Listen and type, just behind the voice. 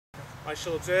I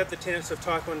shall observe the tenets of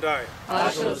Taekwondo.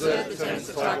 I shall observe the tenets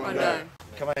of Taekwondo.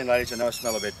 Come on in, ladies. I know I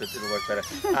smell a bit, but it'll work better.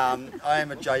 I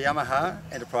am a Jayahama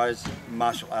Enterprise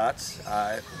Martial Arts,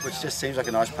 which just seems like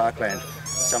a nice parkland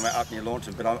somewhere up near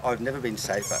Launton, but I've never been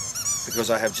safer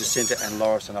because I have Jesinta and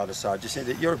Loris on either side.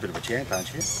 Jesinta, you're a bit of a champ,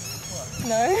 aren't you?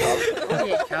 No.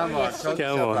 Yeah. Come on.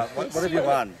 What have you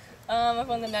won? I've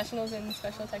won the Nationals in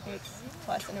Special Techniques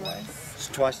twice in a row.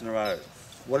 Twice in a row.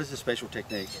 What is the special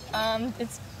technique?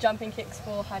 It's jumping kicks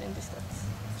for height and distance.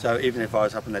 So even if I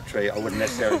was up in that tree, I wouldn't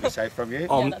necessarily be safe from you?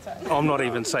 Yeah, that's right. I'm not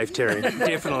even safe, Terry.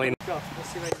 Definitely. Go. We'll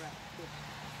see where you're at.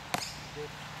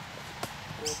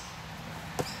 Good.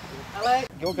 Hello.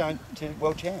 You're going to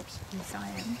World Champs? Yes, I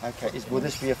am. Okay. Will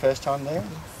this be your first time there?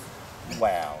 Yes.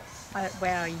 Wow.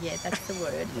 Wow, yeah, that's the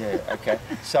word. Yeah, okay.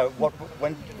 So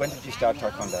when did you start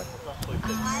Taekwondo?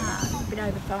 A bit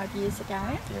over 5 years ago.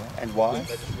 Yeah, and why?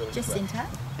 Jacinta.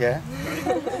 Yeah?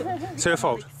 It's her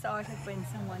fault. I was excited when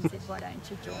someone said, why don't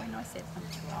you join? I said, I'm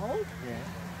too old. Yeah.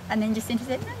 And then Jacinta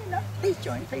said, no, you're not, please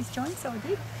join, so I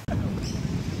did.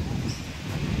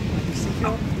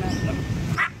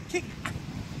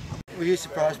 Were you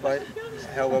surprised by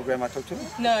how well Grandma took to it?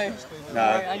 No. No.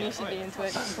 I knew she'd be into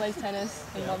it. She plays tennis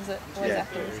and loves it. Always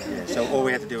active. So. Yeah. So all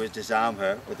we have to do is disarm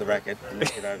her with the racket and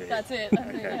let's get over here. That's it. That's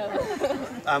it.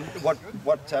 Yeah.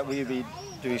 What will you be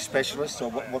doing, specialists,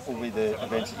 or what will be the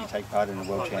events that you take part in the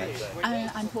World Champs?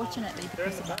 Unfortunately,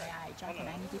 because of my age, I can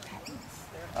only do patterns.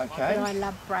 Okay. But I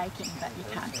love breaking, but you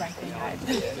can't break me over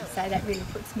 50, so that really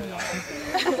puts me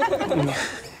on.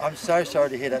 I'm so sorry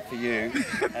to hear that for you,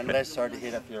 and less sorry to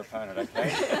hear that for your opponent,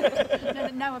 okay?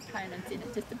 No opponents in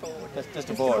it, just a board. Just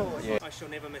a board, yeah. I shall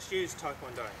never misuse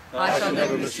Taekwondo. I shall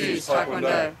never misuse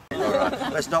Taekwondo. All right.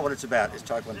 That's not what it's about. It's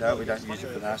Taekwondo. We don't use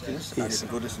it for nastiness. Only for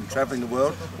goodness and travelling the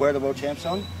world. Where are the World Champs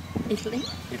on? Italy.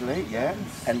 Italy, yeah.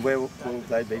 And where will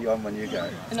they be on when you go?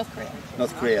 In North Korea.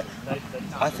 North Korea.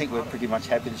 I think we're pretty much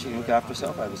happy that she can look after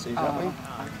herself overseas, aren't we? No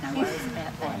worries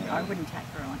about that. I wouldn't take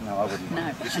her on. No, I wouldn't.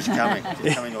 No. She's coming.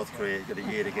 She's coming to North Korea. You've got a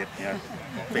year to get,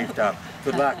 beefed up.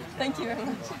 Good luck. Thank you very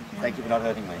much. Thank you for not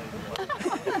hurting me.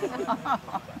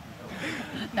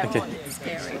 That was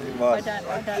scary. It was.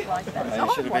 I don't like that.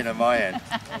 You should have been at my end.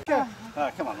 Go.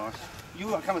 Come on, Loris. You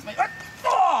want to come with me?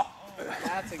 Oh!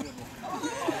 That's a good one.